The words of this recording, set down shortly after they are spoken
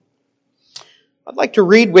I'd like to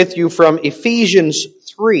read with you from Ephesians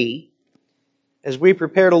 3 as we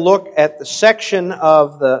prepare to look at the section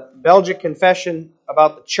of the Belgic Confession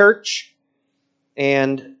about the church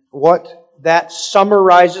and what that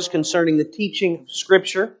summarizes concerning the teaching of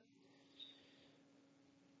Scripture.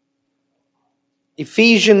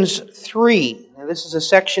 Ephesians 3. Now, this is a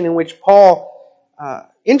section in which Paul,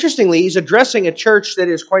 interestingly, he's addressing a church that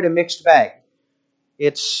is quite a mixed bag.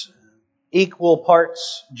 It's equal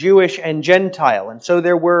parts Jewish and Gentile. And so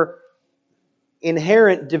there were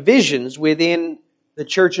inherent divisions within the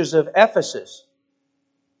churches of Ephesus.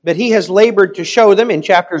 But he has labored to show them in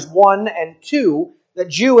chapters 1 and 2 that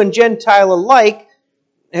Jew and Gentile alike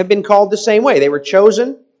have been called the same way. They were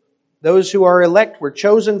chosen. Those who are elect were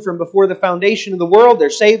chosen from before the foundation of the world. They're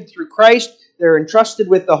saved through Christ. They're entrusted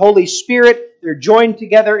with the Holy Spirit. They're joined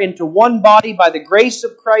together into one body by the grace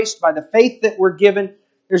of Christ, by the faith that we're given.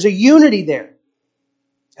 There's a unity there.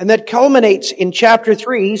 And that culminates in chapter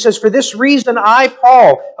 3. He says, "For this reason I,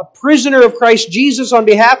 Paul, a prisoner of Christ Jesus on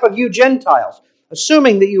behalf of you Gentiles,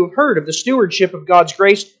 assuming that you have heard of the stewardship of God's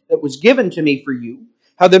grace that was given to me for you,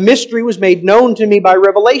 how the mystery was made known to me by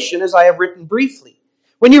revelation, as I have written briefly.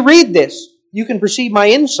 When you read this, you can perceive my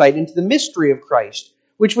insight into the mystery of Christ,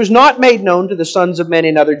 which was not made known to the sons of men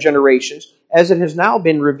in other generations, as it has now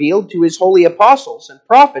been revealed to His holy apostles and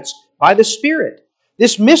prophets by the Spirit.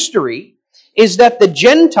 This mystery is that the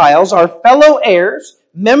Gentiles are fellow heirs,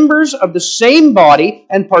 members of the same body,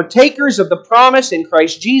 and partakers of the promise in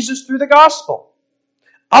Christ Jesus through the gospel.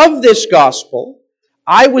 Of this gospel,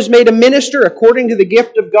 I was made a minister according to the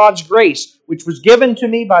gift of God's grace, which was given to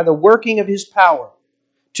me by the working of His power.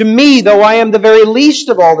 To me, though I am the very least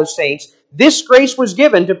of all the saints, this grace was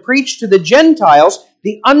given to preach to the Gentiles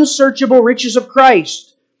the unsearchable riches of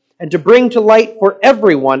Christ, and to bring to light for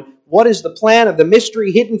everyone what is the plan of the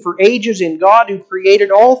mystery hidden for ages in God who created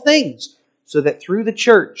all things, so that through the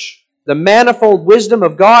church the manifold wisdom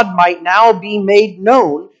of God might now be made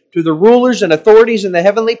known to the rulers and authorities in the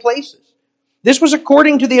heavenly places. This was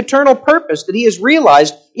according to the eternal purpose that He has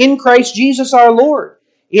realized in Christ Jesus our Lord,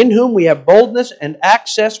 in whom we have boldness and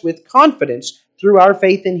access with confidence through our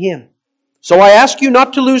faith in Him. So I ask you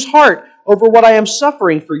not to lose heart over what I am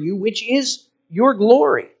suffering for you, which is your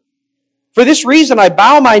glory. For this reason I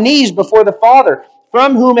bow my knees before the Father,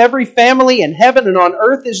 from whom every family in heaven and on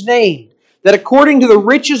earth is named, that according to the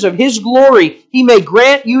riches of His glory He may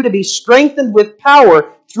grant you to be strengthened with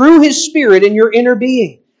power through His Spirit in your inner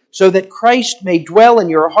being, so that Christ may dwell in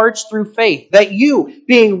your hearts through faith, that you,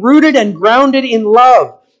 being rooted and grounded in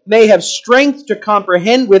love, may have strength to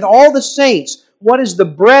comprehend with all the saints what is the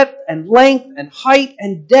breadth and length and height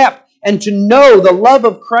and depth, and to know the love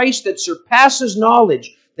of Christ that surpasses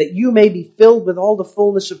knowledge, that you may be filled with all the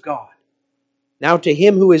fullness of God. Now to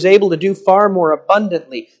Him who is able to do far more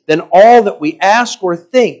abundantly than all that we ask or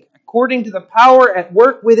think, according to the power at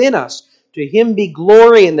work within us, to Him be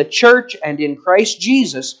glory in the church and in Christ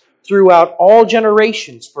Jesus throughout all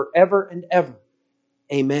generations, forever and ever.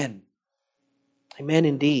 Amen." Amen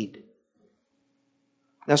indeed.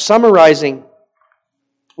 Now, summarizing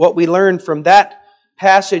what we learned from that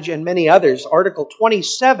passage and many others, Article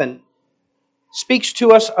 27 speaks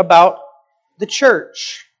to us about the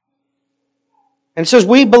church. And says,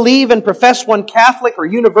 "We believe and profess one Catholic or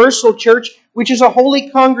universal church, which is a holy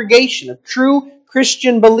congregation of true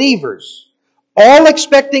Christian believers, all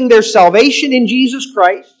expecting their salvation in Jesus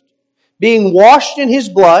Christ, being washed in His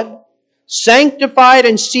blood, sanctified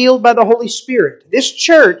and sealed by the Holy Spirit. This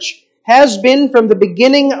church has been from the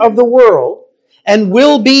beginning of the world and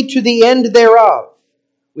will be to the end thereof,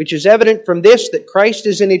 which is evident from this, that Christ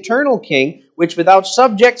is an eternal King, which without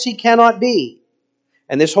subjects He cannot be.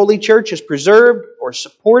 And this holy church is preserved or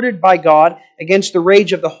supported by God against the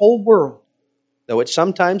rage of the whole world, though it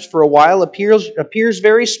sometimes for a while appears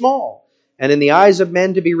very small, and in the eyes of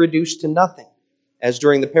men to be reduced to nothing. As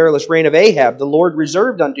during the perilous reign of Ahab, the Lord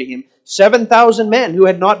reserved unto him 7,000 men who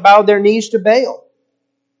had not bowed their knees to Baal.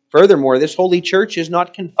 Furthermore, this holy church is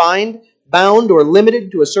not confined, bound, or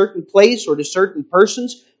limited to a certain place or to certain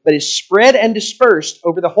persons, but is spread and dispersed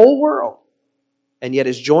over the whole world, and yet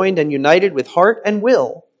is joined and united with heart and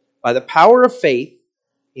will by the power of faith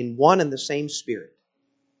in one and the same Spirit."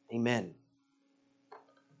 Amen.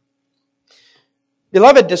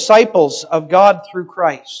 Beloved disciples of God through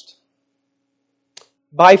Christ,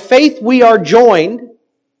 by faith we are joined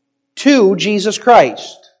to Jesus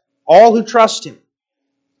Christ, all who trust Him.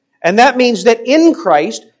 And that means that in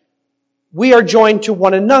Christ we are joined to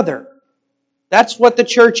one another. That's what the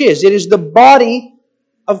church is. It is the body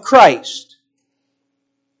of Christ.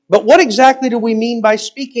 But what exactly do we mean by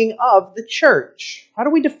speaking of the church? How do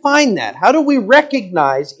we define that? How do we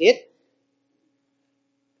recognize it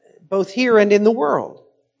both here and in the world.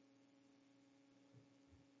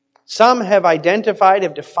 Some have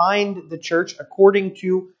defined the church according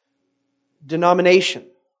to denomination.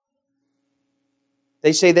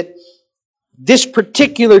 They say that this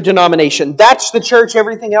particular denomination, that's the church,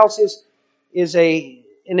 everything else is an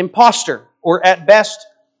imposter, or at best,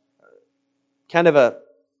 kind of a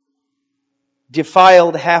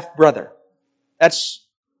defiled half-brother. That's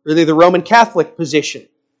really the Roman Catholic position.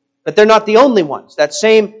 But they're not the only ones. That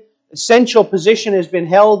same essential position has been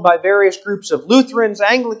held by various groups of Lutherans,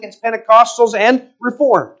 Anglicans, Pentecostals, and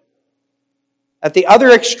Reformed. At the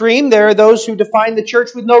other extreme, there are those who define the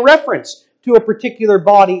church with no reference to a particular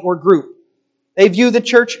body or group. They view the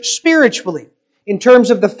church spiritually, in terms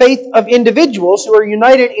of the faith of individuals who are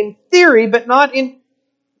united in theory, but not in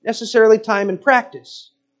necessarily time and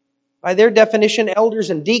practice. By their definition, elders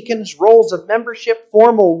and deacons, roles of membership,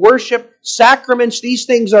 formal worship, sacraments, these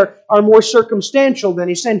things are more circumstantial than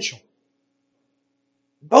essential.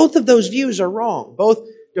 Both of those views are wrong, both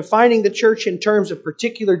defining the church in terms of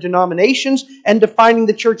particular denominations and defining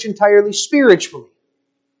the church entirely spiritually.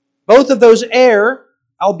 Both of those err,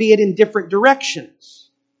 albeit in different directions.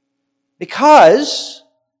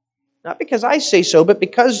 Not because I say so, but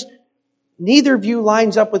because neither view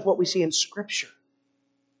lines up with what we see in Scripture.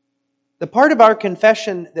 The part of our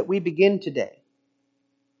confession that we begin today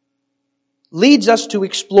leads us to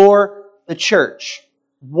explore the church,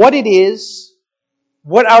 what it is,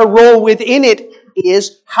 what our role within it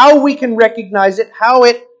is, how we can recognize it, how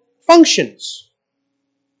it functions.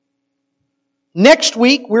 Next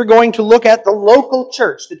week, we're going to look at the local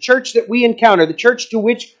church, the church that we encounter, the church to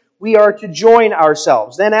which we are to join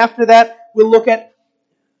ourselves. Then after that, we'll look at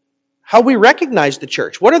how we recognize the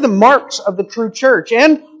church. What are the marks of the true church?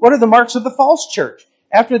 And what are the marks of the false church?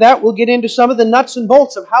 After that, we'll get into some of the nuts and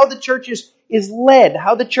bolts of how the church is led,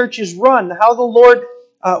 how the church is run, how the Lord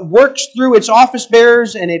works through its office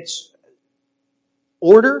bearers and its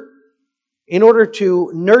order in order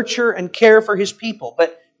to nurture and care for His people.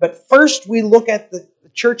 But first, we look at the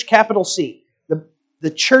church, capital C,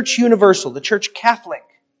 the church universal, the church Catholic.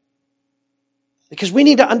 Because we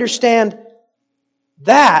need to understand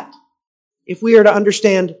that if we are to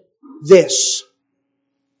understand this.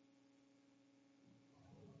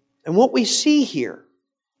 And what we see here,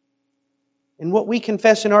 and what we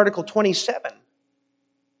confess in Article 27,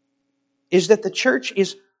 is that the church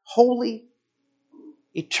is holy,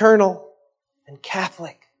 eternal, and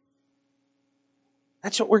Catholic.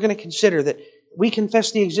 That's what we're going to consider, that we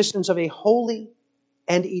confess the existence of a holy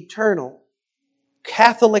and eternal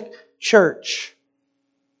Catholic church.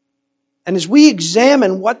 And as we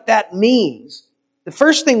examine what that means, the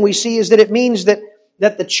first thing we see is that it means that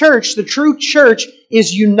the church, the true church,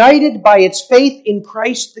 is united by its faith in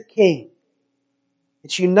Christ the King.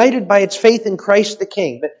 It's united by its faith in Christ the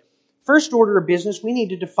King. But first order of business, we need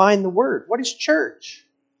to define the word. What is church?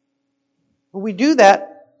 Well, we do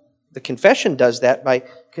that, the confession does that, by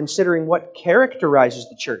considering what characterizes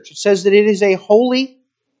the church. It says that it is a holy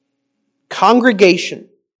congregation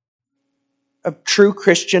of true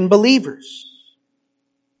Christian believers.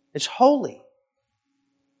 It's holy.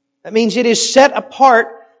 That means it is set apart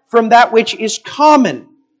from that which is common.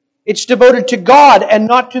 It's devoted to God and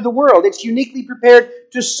not to the world. It's uniquely prepared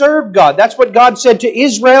to serve God. That's what God said to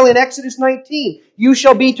Israel in Exodus 19. You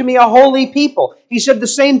shall be to me a holy people. He said the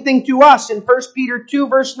same thing to us in 1 Peter 2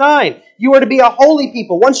 verse 9. You are to be a holy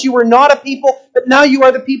people. Once you were not a people, but now you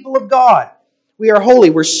are the people of God. We are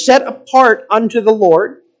holy. We're set apart unto the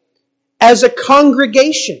Lord as a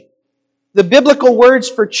congregation. The biblical words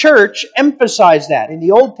for church emphasize that. In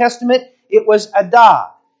the Old Testament, it was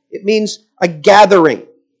adah. It means a gathering.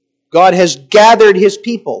 God has gathered His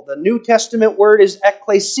people. The New Testament word is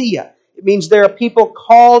ecclesia. It means there are people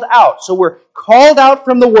called out. So we're called out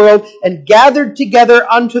from the world and gathered together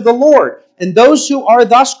unto the Lord. And those who are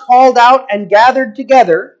thus called out and gathered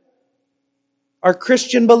together are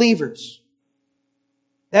Christian believers.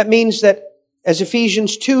 That means that, as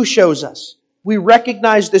Ephesians 2 shows us, we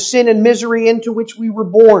recognize the sin and misery into which we were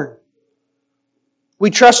born.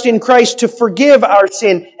 We trust in Christ to forgive our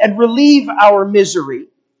sin and relieve our misery.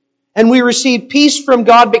 And we receive peace from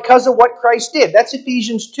God because of what Christ did. That's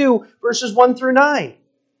Ephesians 2, verses 1 through 9.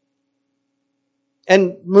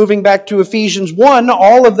 And moving back to Ephesians 1,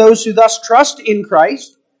 all of those who thus trust in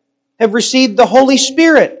Christ have received the Holy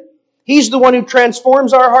Spirit. He's the one who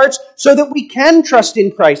transforms our hearts so that we can trust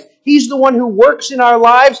in Christ. He's the one who works in our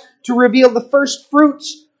lives to reveal the first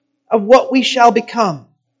fruits of what we shall become.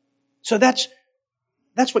 So that's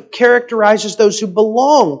what characterizes those who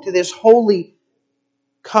belong to this holy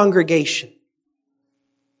congregation.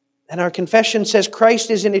 And our confession says Christ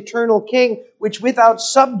is an eternal King, which without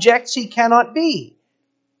subjects He cannot be.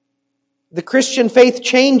 The Christian faith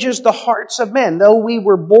changes the hearts of men. Though we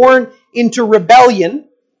were born into rebellion,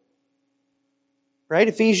 right?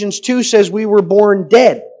 Ephesians 2 says we were born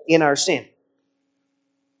dead in our sin.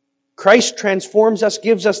 Christ transforms us,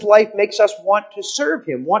 gives us life, makes us want to serve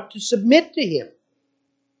Him, want to submit to Him.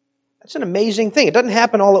 That's an amazing thing. It doesn't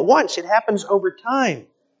happen all at once. It happens over time.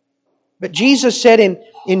 But Jesus said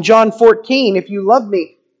in John 14, if you love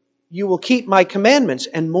me, you will keep my commandments.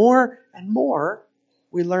 And more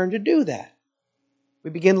we learn to do that.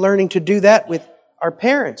 We begin learning to do that with our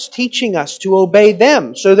parents, teaching us to obey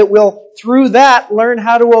them so that we'll, through that, learn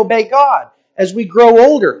how to obey God. As we grow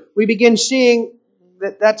older, we begin seeing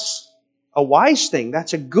that that's a wise thing,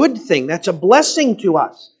 that's a good thing, that's a blessing to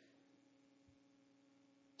us.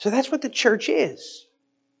 So that's what the church is.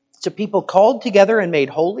 It's a people called together and made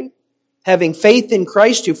holy, having faith in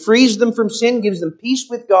Christ who frees them from sin, gives them peace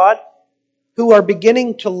with God, who are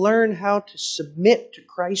beginning to learn how to submit to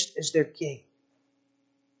Christ as their King.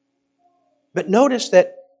 But notice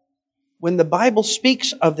that when the Bible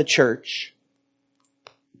speaks of the church,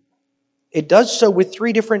 it does so with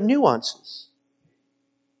three different nuances.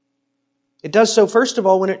 It does so, first of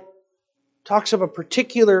all, when it talks of a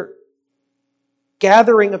particular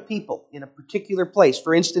gathering of people in a particular place.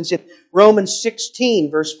 For instance, in Romans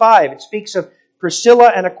 16, verse 5, it speaks of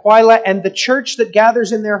Priscilla and Aquila and the church that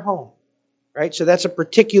gathers in their home. Right? So that's a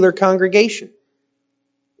particular congregation.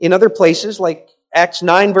 In other places, like Acts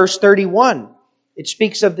 9, verse 31, it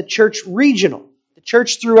speaks of the church regional. The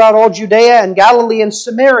church throughout all Judea and Galilee and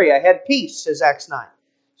Samaria had peace, says Acts 9.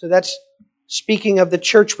 So that's speaking of the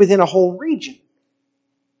church within a whole region.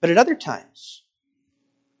 But at other times,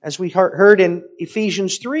 as we heard in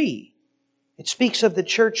Ephesians 3, it speaks of the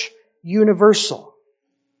church universal.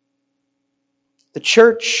 The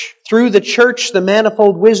church, through the church, the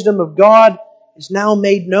manifold wisdom of God is now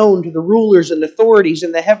made known to the rulers and authorities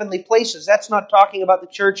in the heavenly places. That's not talking about the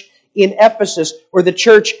church in Ephesus or the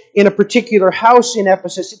church in a particular house in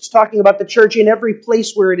Ephesus. It's talking about the church in every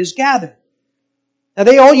place where it is gathered. Now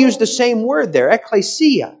they all use the same word there,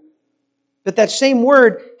 ecclesia. But that same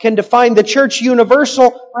word can define the church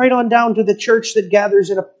universal right on down to the church that gathers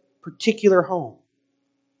in a particular home.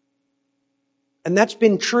 And that's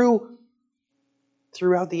been true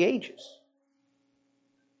throughout the ages.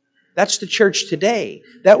 That's the church today.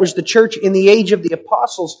 That was the church in the age of the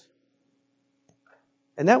apostles.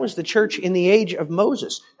 And that was the church in the age of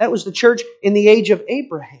Moses. That was the church in the age of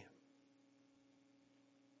Abraham.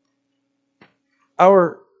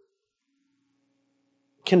 Our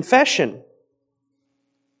confession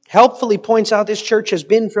helpfully points out this church has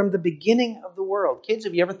been from the beginning of the world. Kids,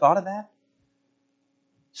 have you ever thought of that?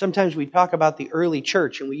 Sometimes we talk about the early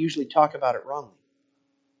church and we usually talk about it wrongly.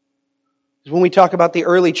 Because when we talk about the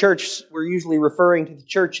early church, we're usually referring to the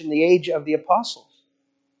church in the age of the apostles.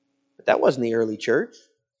 But that wasn't the early church.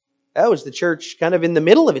 That was the church kind of in the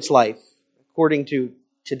middle of its life, according to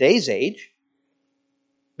today's age.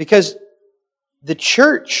 Because the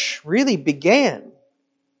church really began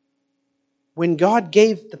when God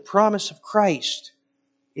gave the promise of Christ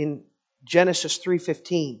in Genesis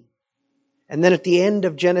 3:15. And then at the end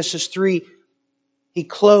of Genesis 3, He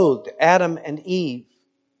clothed Adam and Eve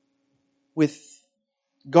with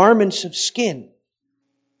garments of skin.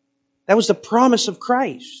 That was the promise of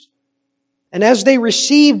Christ. And as they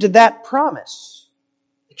received that promise,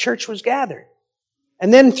 the church was gathered.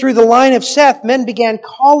 And then through the line of Seth, men began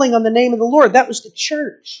calling on the name of the Lord. That was the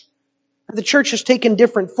church. The church has taken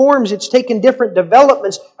different forms. It's taken different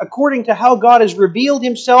developments according to how God has revealed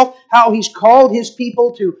Himself, how He's called His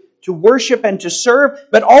people to worship and to serve.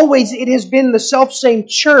 But always it has been the selfsame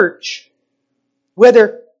church,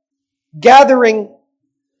 whether gathering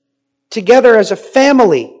together as a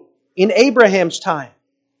family in Abraham's time,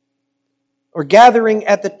 or gathering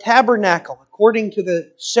at the tabernacle according to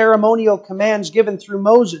the ceremonial commands given through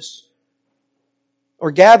Moses,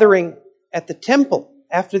 or gathering at the temple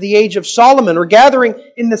after the age of Solomon, or gathering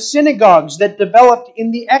in the synagogues that developed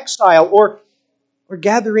in the exile, or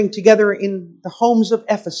gathering together in the homes of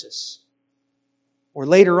Ephesus, or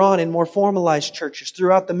later on in more formalized churches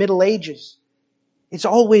throughout the Middle Ages. It's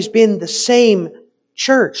always been the same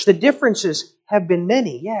church. The differences have been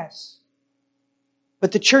many, yes.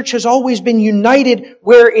 But the church has always been united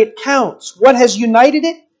where it counts. What has united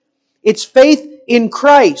it? It's faith in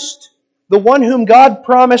Christ, the one whom God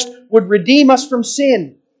promised would redeem us from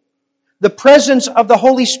sin. The presence of the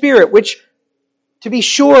Holy Spirit, which, to be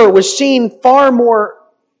sure, was seen far more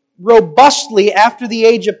robustly after the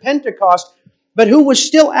age of Pentecost, but who was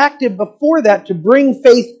still active before that to bring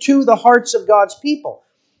faith to the hearts of God's people.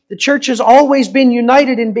 The church has always been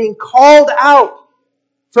united in being called out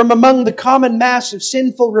from among the common mass of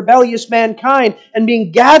sinful, rebellious mankind and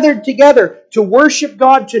being gathered together to worship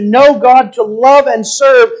God, to know God, to love and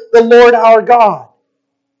serve the Lord our God.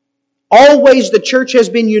 Always the church has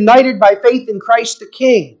been united by faith in Christ the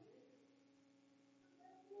King.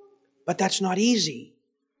 But that's not easy.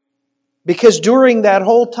 Because during that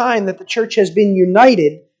whole time that the church has been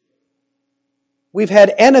united, we've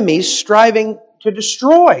had enemies striving to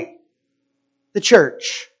destroy the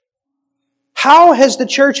church. How has the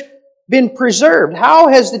church been preserved? How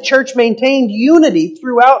has the church maintained unity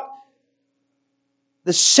throughout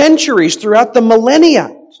the centuries, throughout the millennia?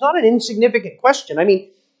 It's not an insignificant question. I mean,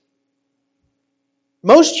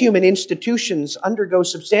 most human institutions undergo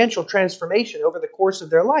substantial transformation over the course of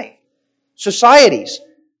their life. Societies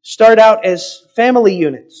start out as family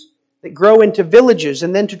units that grow into villages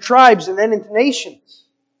and then to tribes and then into nations.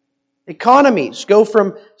 Economies go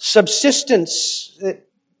from subsistence that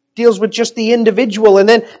deals with just the individual and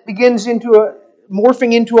then begins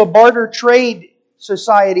morphing into a barter trade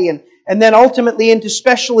society and then ultimately into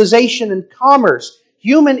specialization and commerce.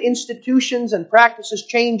 Human institutions and practices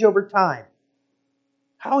change over time.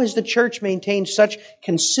 How has the church maintained such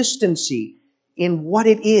consistency in what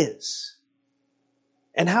it is?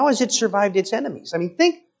 And how has it survived its enemies? I mean,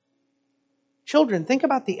 children, think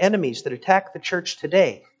about the enemies that attack the church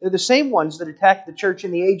today. They're the same ones that attacked the church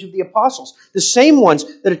in the age of the apostles. The same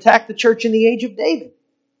ones that attacked the church in the age of David.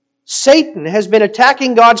 Satan has been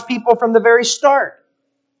attacking God's people from the very start.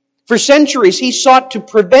 For centuries, he sought to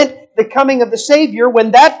prevent the coming of the Savior.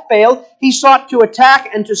 When that failed, he sought to attack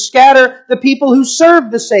and to scatter the people who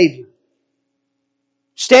served the Savior.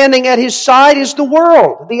 Standing at his side is the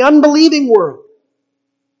world, the unbelieving world.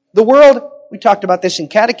 The world, we talked about this in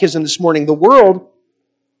Catechism this morning, the world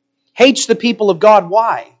hates the people of God.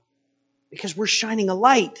 Why? Because we're shining a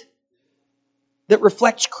light that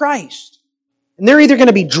reflects Christ. And they're either going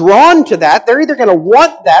to be drawn to that, they're either going to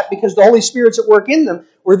want that because the Holy Spirit's at work in them,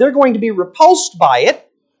 or they're going to be repulsed by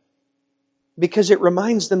it because it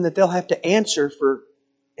reminds them that they'll have to answer for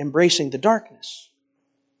embracing the darkness.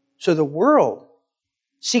 So the world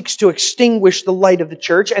seeks to extinguish the light of the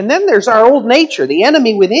church. And then there's our old nature, the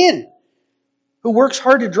enemy within, who works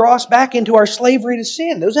hard to draw us back into our slavery to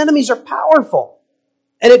sin. Those enemies are powerful.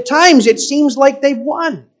 And at times it seems like they've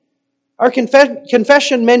won. Our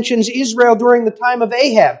confession mentions Israel during the time of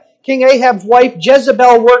Ahab. King Ahab's wife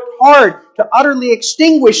Jezebel worked hard to utterly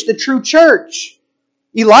extinguish the true church.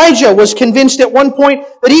 Elijah was convinced at one point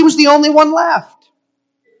that he was the only one left.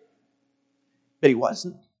 But he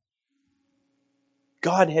wasn't.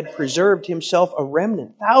 God had preserved himself a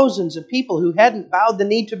remnant, thousands of people who hadn't bowed the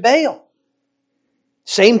knee to Baal.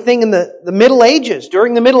 Same thing in the Middle Ages.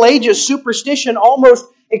 During the Middle Ages, superstition almost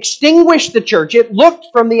extinguished the church. It looked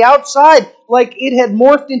from the outside like it had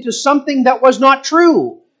morphed into something that was not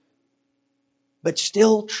true. But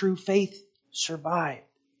still, true faith survived.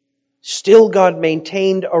 Still, God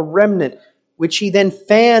maintained a remnant, which He then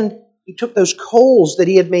fanned. He took those coals that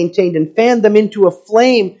He had maintained and fanned them into a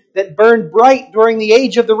flame that burned bright during the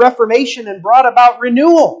age of the Reformation and brought about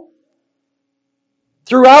renewal.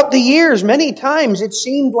 Throughout the years, many times it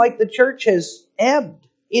seemed like the church has ebbed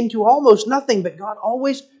into almost nothing, but God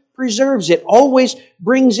always preserves it, always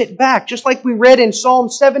brings it back. Just like we read in Psalm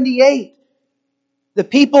 78. The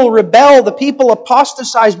people rebel, the people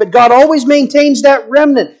apostatize, but God always maintains that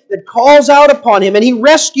remnant that calls out upon Him, and He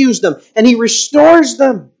rescues them, and He restores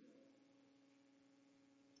them.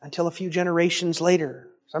 Until a few generations later,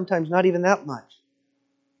 sometimes not even that much,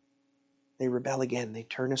 they rebel again, they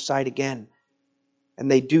turn aside again, and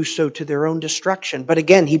they do so to their own destruction. But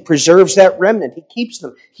again, He preserves that remnant, He keeps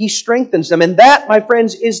them, He strengthens them, and that, my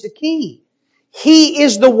friends, is the key. He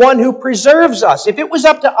is the one who preserves us. If it was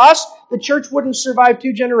up to us, the church wouldn't survive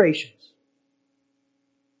 2 generations.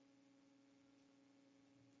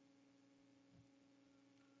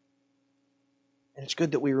 And it's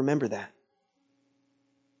good that we remember that.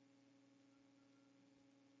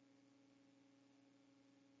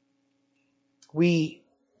 We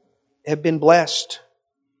have been blessed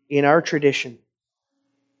in our tradition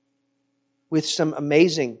with some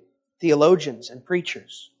amazing theologians and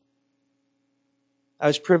preachers. I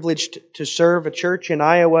was privileged to serve a church in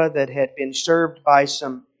Iowa that had been served by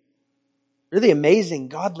some really amazing,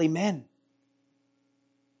 godly men.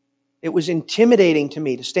 It was intimidating to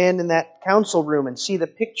me to stand in that council room and see the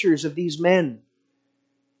pictures of these men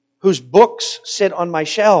whose books sit on my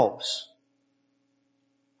shelves,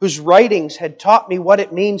 whose writings had taught me what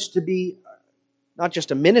it means to be not just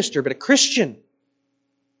a minister, but a Christian.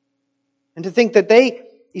 And to think that they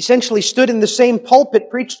essentially stood in the same pulpit,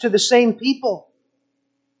 preached to the same people.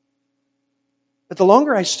 But the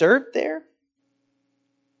longer I served there,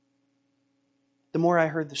 the more I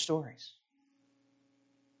heard the stories.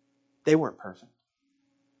 They weren't perfect.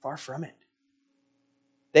 Far from it.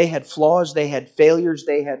 They had flaws, they had failures,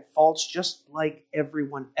 they had faults just like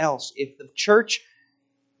everyone else. If the church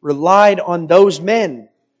relied on those men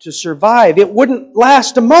to survive, it wouldn't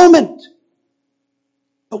last a moment.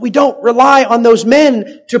 But we don't rely on those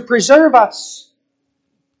men to preserve us.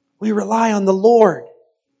 We rely on the Lord,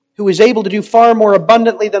 who is able to do far more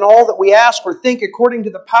abundantly than all that we ask or think according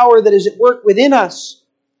to the power that is at work within us.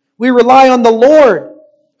 We rely on the Lord,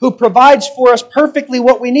 who provides for us perfectly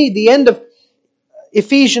what we need. The end of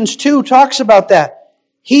Ephesians 2 talks about that.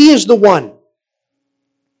 He is the one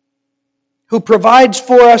who provides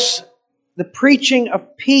for us the preaching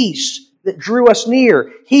of peace that drew us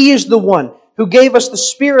near. He is the one who gave us the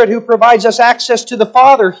Spirit, who provides us access to the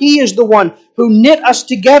Father. He is the one who knit us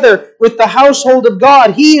together with the household of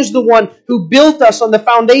God. He is the one who built us on the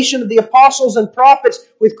foundation of the apostles and prophets,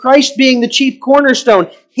 with Christ being the chief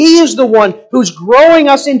cornerstone. He is the one who's growing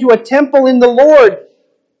us into a temple in the Lord,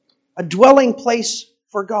 a dwelling place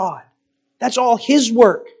for God. That's all His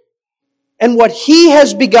work. And what He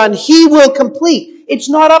has begun, He will complete. It's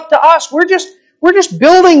not up to us. We're just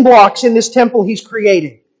building blocks in this temple He's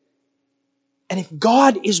creating. And if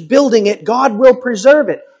God is building it, God will preserve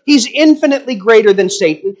it. He's infinitely greater than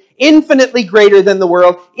Satan, infinitely greater than the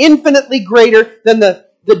world, infinitely greater than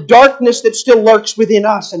the darkness that still lurks within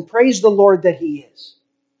us. And praise the Lord that He is.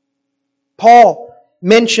 Paul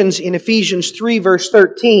mentions in Ephesians 3 verse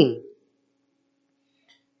 13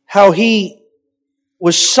 how He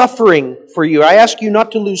was suffering for you. I ask you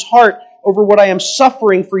not to lose heart over what I am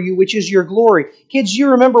suffering for you, which is your glory. Kids,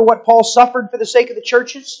 you remember what Paul suffered for the sake of the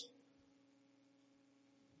churches?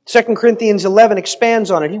 2 Corinthians 11 expands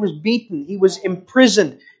on it. He was beaten. He was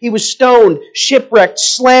imprisoned. He was stoned, shipwrecked,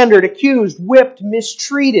 slandered, accused, whipped,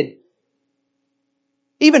 mistreated.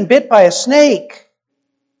 Even bit by a snake.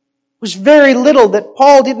 It was very little that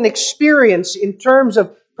Paul didn't experience in terms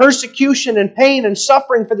of persecution and pain and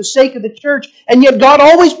suffering for the sake of the church. And yet God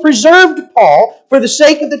always preserved Paul for the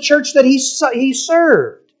sake of the church that he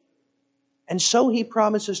served. And so He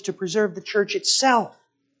promises to preserve the church itself.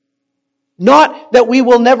 Not that we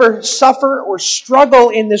will never suffer or struggle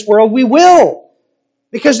in this world. We will.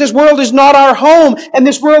 Because this world is not our home and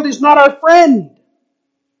this world is not our friend.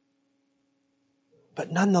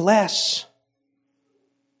 But nonetheless,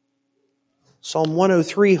 Psalm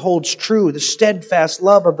 103 holds true. The steadfast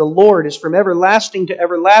love of the Lord is from everlasting to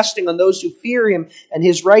everlasting on those who fear Him, and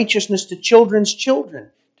His righteousness to children's children,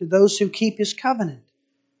 to those who keep His covenant.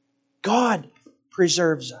 God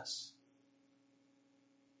preserves us.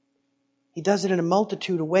 He does it in a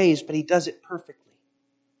multitude of ways, but He does it perfectly.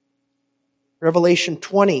 Revelation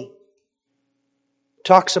 20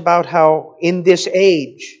 talks about how in this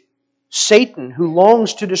age, Satan, who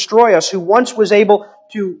longs to destroy us, who once was able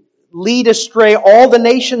to lead astray all the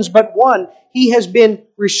nations but one, he has been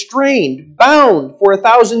restrained, bound for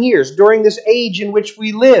 1,000 years during this age in which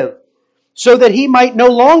we live, so that he might no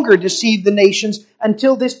longer deceive the nations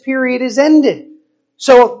until this period is ended.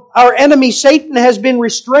 So our enemy Satan has been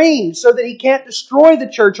restrained so that he can't destroy the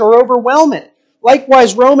church or overwhelm it.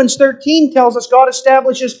 Likewise, Romans 13 tells us God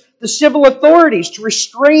establishes the civil authorities to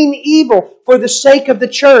restrain evil for the sake of the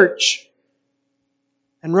church.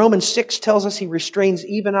 And Romans 6 tells us He restrains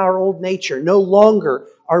even our old nature. No longer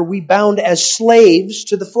are we bound as slaves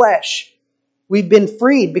to the flesh. We've been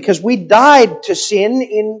freed because we died to sin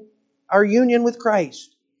in our union with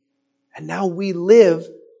Christ. And now we live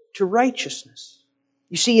to righteousness.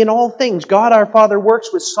 You see, in all things, God our Father works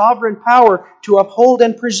with sovereign power to uphold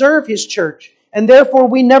and preserve His church. And therefore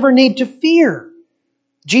we never need to fear.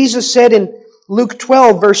 Jesus said in Luke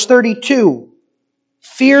 12, verse 32,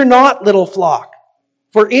 "Fear not, little flock,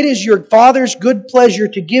 for it is your Father's good pleasure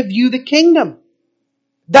to give you the kingdom."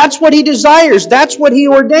 That's what He desires. That's what He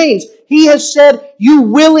ordains. He has said, you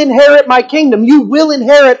will inherit my kingdom. You will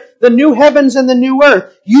inherit the new heavens and the new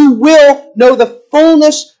earth. You will know the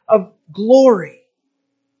fullness of glory.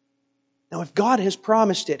 Now, if God has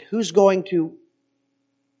promised it, who's going to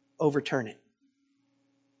overturn it?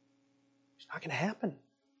 It's not going to happen.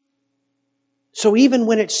 So even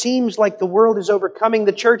when it seems like the world is overcoming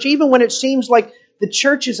the church, even when it seems like the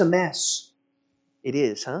church is a mess, it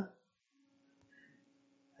is, huh?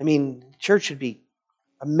 I mean, the church would be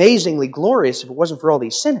amazingly glorious if it wasn't for all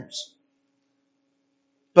these sinners.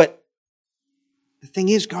 But the thing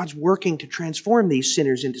is, God's working to transform these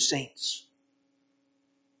sinners into saints.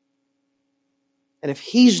 And if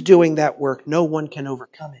He's doing that work, no one can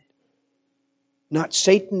overcome it. Not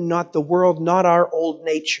Satan, not the world, not our old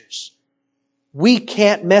natures. We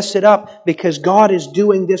can't mess it up because God is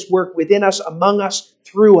doing this work within us, among us,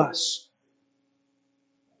 through us.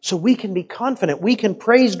 So we can be confident. We can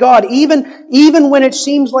praise God even when it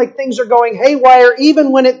seems like things are going haywire,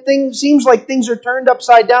 even when seems like things are turned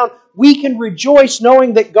upside down. We can rejoice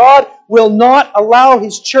knowing that God will not allow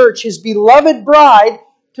His church, His beloved bride,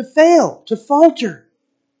 to fail, to falter.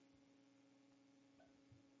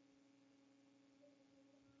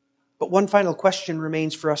 But one final question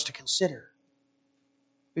remains for us to consider.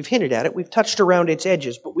 We've hinted at it, we've touched around its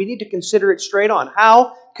edges, but we need to consider it straight on.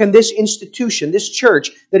 How can this institution, this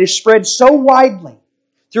church that is spread so widely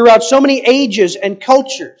throughout so many ages and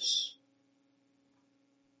cultures,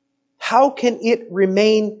 how can it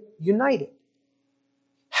remain united?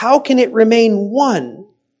 How can it remain one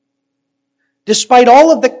despite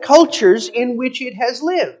all of the cultures in which it has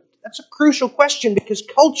lived? That's a crucial question because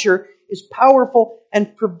culture is powerful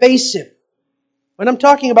and pervasive. When I'm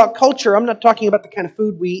talking about culture, I'm not talking about the kind of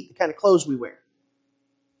food we eat, the kind of clothes we wear.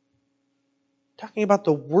 I'm talking about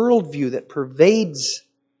the worldview that pervades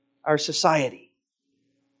our society.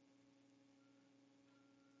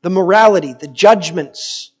 The morality, the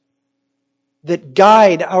judgments that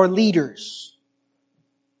guide our leaders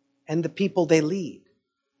and the people they lead.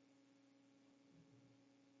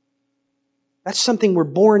 That's something we're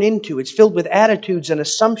born into. It's filled with attitudes and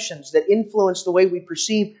assumptions that influence the way we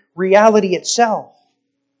perceive reality itself.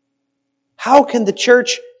 How can the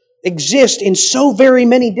church exist in so very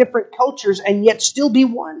many different cultures and yet still be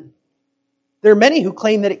one? There are many who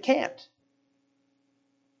claim that it can't.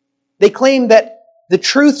 They claim that the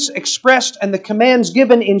truths expressed and the commands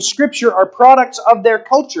given in Scripture are products of their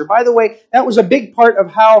culture. By the way, that was a big part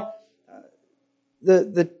of how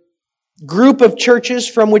the group of churches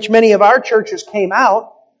from which many of our churches came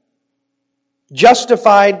out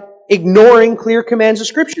justified ignoring clear commands of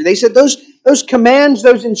Scripture. They said those commands,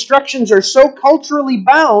 those instructions are so culturally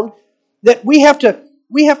bound that we have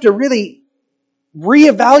to really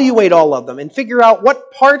reevaluate all of them and figure out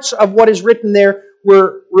what parts of what is written there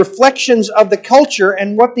were reflections of the culture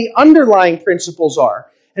and what the underlying principles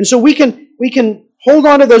are. And so we can hold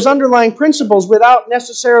on to those underlying principles without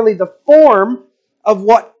necessarily the form of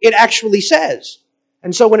what it actually says.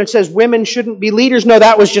 And so when it says women shouldn't be leaders, no,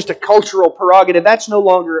 that was just a cultural prerogative. That's no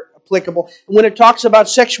longer applicable. And when it talks about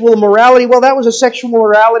sexual immorality, well, that was a sexual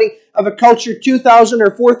morality of a culture 2,000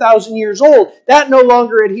 or 4,000 years old. That no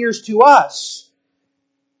longer adheres to us.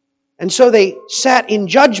 And so they sat in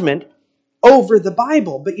judgment over the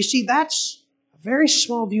Bible. But you see, that's a very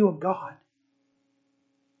small view of God,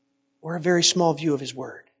 or a very small view of His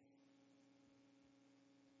Word.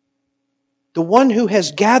 The one who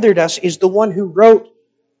has gathered us is the one who wrote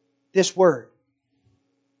this Word.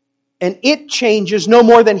 And it changes no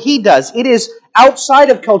more than He does. It is outside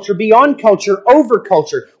of culture, beyond culture, over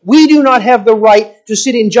culture. We do not have the right to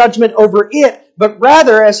sit in judgment over it, but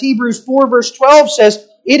rather, as Hebrews 4 verse 12 says,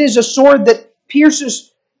 it is a sword that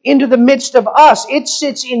pierces into the midst of us. It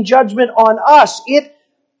sits in judgment on us. It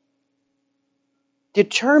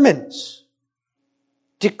determines,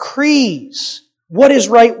 decrees what is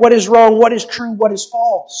right, what is wrong, what is true, what is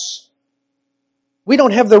false. We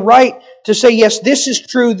don't have the right to say, yes, this is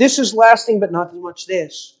true, this is lasting, but not as much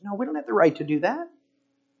this. No, we don't have the right to do that.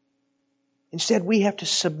 Instead, we have to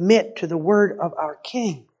submit to the word of our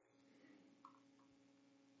King.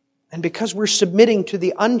 And because we're submitting to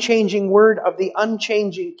the unchanging word of the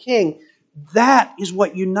unchanging King, that is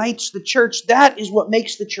what unites the church. That is what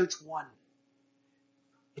makes the church one.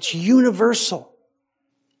 It's universal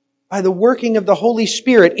by the working of the Holy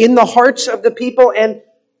Spirit in the hearts of the people and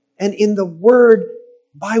in the word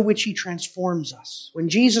by which He transforms us. When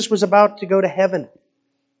Jesus was about to go to heaven,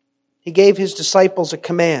 He gave His disciples a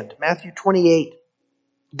command. Matthew 28.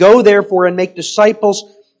 Go therefore and make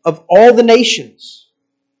disciples of all the nations,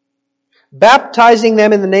 baptizing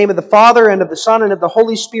them in the name of the Father and of the Son and of the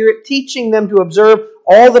Holy Spirit, teaching them to observe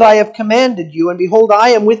all that I have commanded you. And behold, I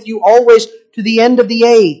am with you always to the end of the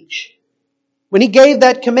age. When He gave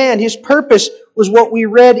that command, His purpose was what we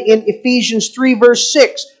read in Ephesians 3 verse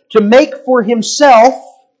 6, to make for Himself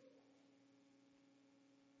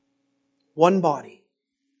one body,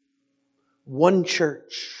 one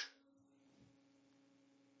church.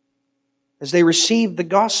 As they received the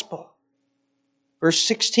gospel, verse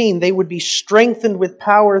 16, they would be strengthened with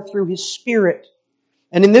power through His Spirit.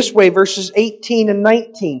 And in this way, verses 18 and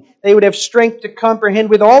 19, they would have strength to comprehend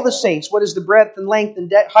with all the saints what is the breadth and length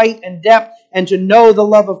and height and depth, and to know the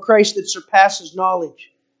love of Christ that surpasses knowledge.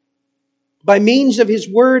 By means of His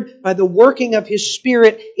Word, by the working of His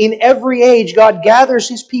Spirit, in every age, God gathers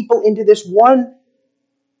His people into this one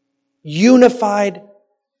unified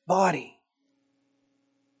body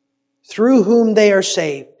through whom they are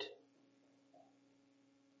saved,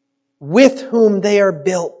 with whom they are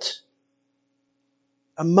built,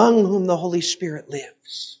 among whom the Holy Spirit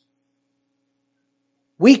lives.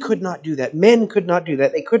 We could not do that. Men could not do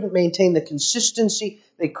that. They couldn't maintain the consistency.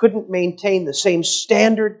 They couldn't maintain the same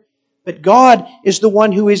standard. But God is the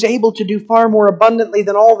one who is able to do far more abundantly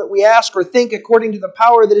than all that we ask or think, according to the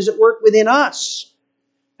power that is at work within us.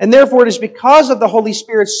 And therefore it is because of the Holy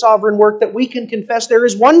Spirit's sovereign work that we can confess there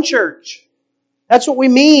is one church. That's what we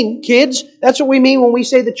mean, kids. That's what we mean when we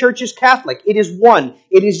say the church is Catholic. It is one.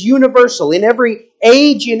 It is universal. In every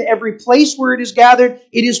age, in every place where it is gathered,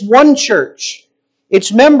 it is one church.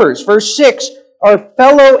 Its members, verse 6, are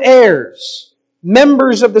fellow heirs,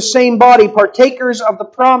 members of the same body, partakers of the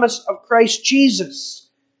promise of Christ Jesus.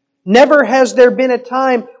 Never has there been a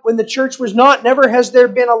time when the church was not. Never has there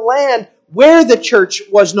been a land where the church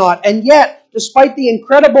was not. And yet, despite the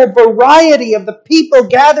incredible variety of the people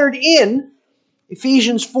gathered in,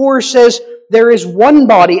 Ephesians 4 says there is one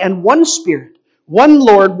body and one Spirit, one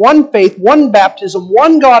Lord, one faith, one baptism,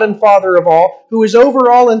 one God and Father of all, who is over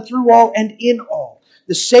all and through all and in all.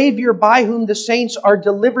 The Savior by whom the saints are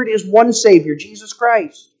delivered is one Savior, Jesus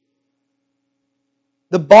Christ.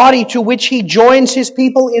 The body to which He joins His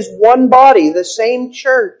people is one body, the same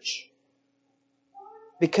church,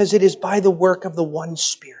 because it is by the work of the one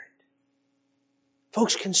Spirit.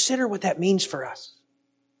 Folks, consider what that means for us.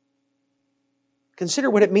 Consider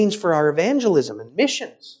what it means for our evangelism and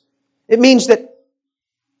missions. It means that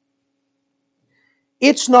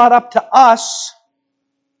it's not up to us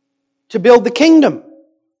to build the kingdom.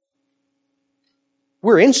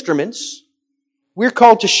 We're instruments. We're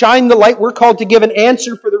called to shine the light. We're called to give an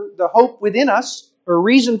answer for the hope within us, or a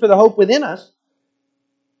reason for the hope within us.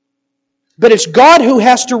 But it's God who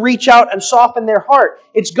has to reach out and soften their heart.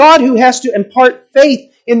 It's God who has to impart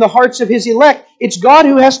faith in the hearts of His elect. It's God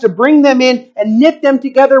who has to bring them in and knit them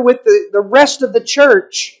together with the rest of the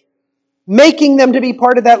church, making them to be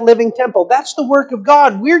part of that living temple. That's the work of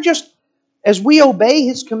God. We're just, as we obey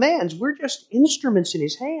His commands, we're just instruments in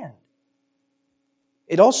His hand.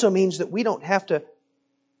 It also means that we don't have to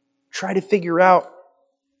try to figure out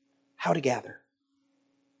how to gather.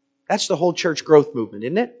 That's the whole church growth movement,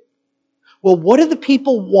 isn't it? Well, what do the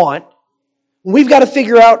people want? We've got to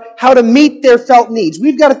figure out how to meet their felt needs.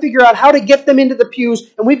 We've got to figure out how to get them into the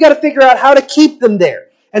pews, and we've got to figure out how to keep them there.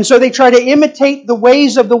 And so they try to imitate the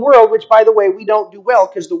ways of the world, which, by the way, we don't do well,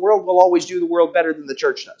 because the world will always do the world better than the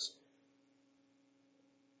church does.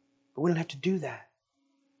 But we don't have to do that.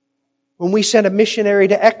 When we sent a missionary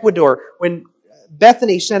to Ecuador, when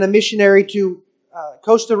Bethany sent a missionary to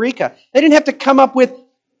Costa Rica, they didn't have to come up with,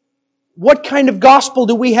 what kind of gospel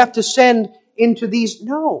do we have to send into these?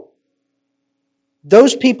 No.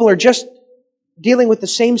 Those people are just dealing with the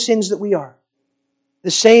same sins that we are.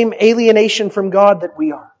 The same alienation from God that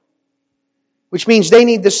we are. Which means they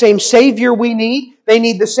need the same Savior we need. They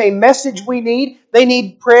need the same message we need. They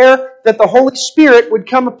need prayer that the Holy Spirit would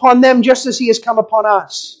come upon them just as He has come upon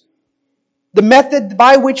us. The method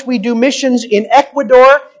by which we do missions in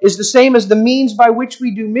Ecuador is the same as the means by which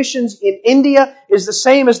we do missions in India, is the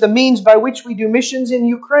same as the means by which we do missions in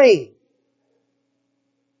Ukraine.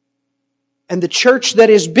 And the church that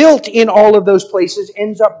is built in all of those places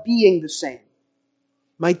ends up being the same.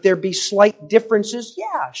 Might there be slight differences?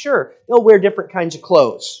 Yeah, sure. They'll wear different kinds of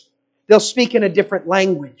clothes. They'll speak in a different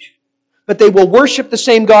language. But they will worship the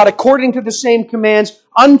same God according to the same commands,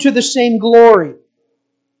 unto the same glory.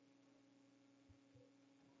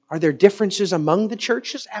 Are there differences among the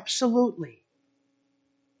churches? Absolutely.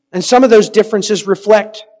 And some of those differences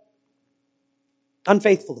reflect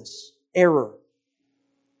unfaithfulness, error.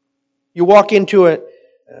 You walk into an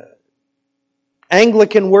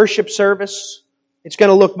Anglican worship service, it's going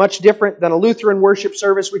to look much different than a Lutheran worship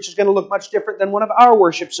service, which is going to look much different than one of our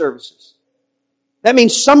worship services. That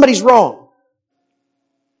means somebody's wrong.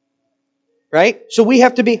 Right? So we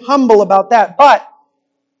have to be humble about that. But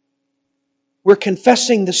we're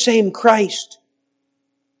confessing the same Christ.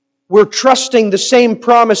 We're trusting the same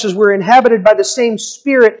promises. We're inhabited by the same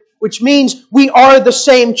Spirit, which means we are the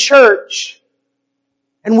same church.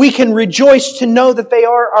 And we can rejoice to know that they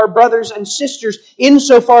are our brothers and sisters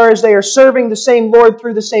insofar as they are serving the same Lord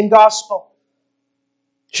through the same gospel.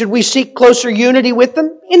 Should we seek closer unity with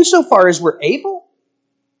them? Insofar as we're able.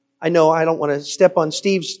 I know I don't want to step on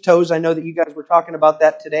Steve's toes. I know that you guys were talking about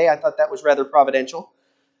that today. I thought that was rather providential.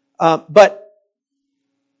 But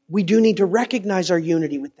we do need to recognize our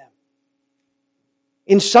unity with them.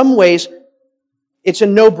 In some ways, it's a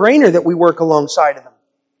no-brainer that we work alongside of them.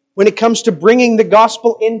 When it comes to bringing the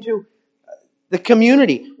gospel into the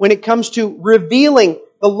community, when it comes to revealing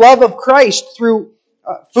the love of Christ through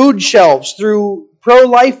food shelves, through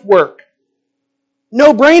pro-life work.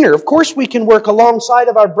 No brainer. Of course we can work alongside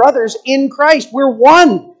of our brothers in Christ. We're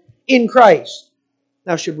one in Christ.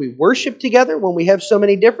 Now, should we worship together when we have so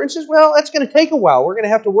many differences? Well, that's going to take a while. We're going to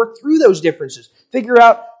have to work through those differences. Figure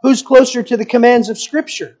out who's closer to the commands of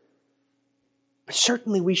Scripture. But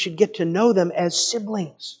certainly we should get to know them as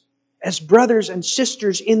siblings, as brothers and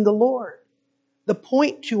sisters in the Lord. The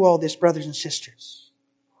point to all this, brothers and sisters,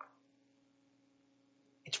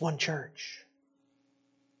 it's one church.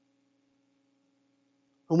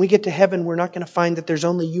 When we get to heaven, we're not going to find that there's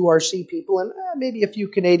only URC people and maybe a few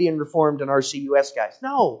Canadian Reformed and RCUS guys.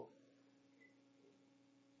 No.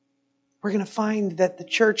 We're going to find that the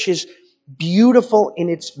church is beautiful in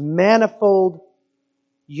its manifold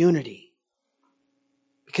unity.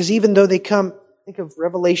 Because even though they come, think of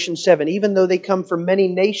Revelation 7, even though they come from many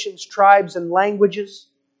nations, tribes, and languages,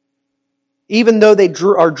 even though they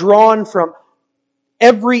are drawn from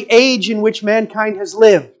every age in which mankind has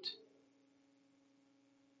lived,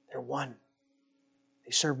 they're one.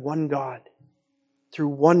 They serve one God, through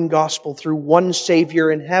one gospel, through one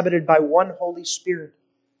Savior, inhabited by one Holy Spirit.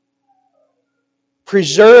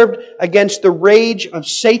 Preserved against the rage of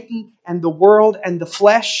Satan and the world and the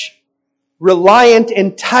flesh, reliant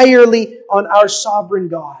entirely on our sovereign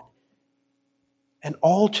God. And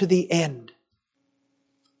all to the end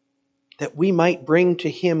that we might bring to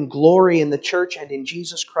Him glory in the church and in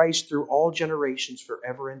Jesus Christ through all generations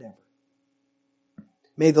forever and ever.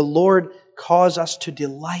 May the Lord cause us to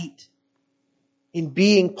delight in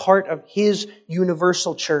being part of His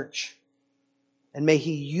universal church. And may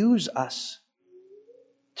He use us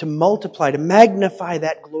to multiply, to magnify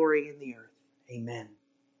that glory in the earth. Amen.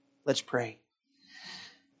 Let's pray.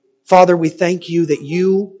 Father, we thank You that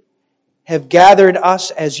You have gathered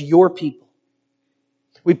us as Your people.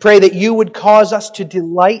 We pray that You would cause us to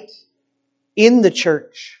delight in the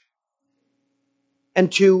church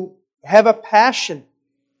and to have a passion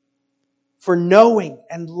for knowing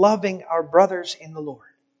and loving our brothers in the Lord.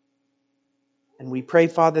 And we pray,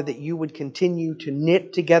 Father, that You would continue to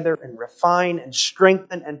knit together and refine and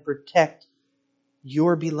strengthen and protect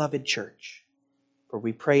Your beloved church. For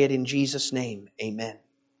we pray it in Jesus' name. Amen.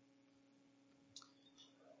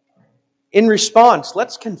 In response,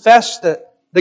 let's confess the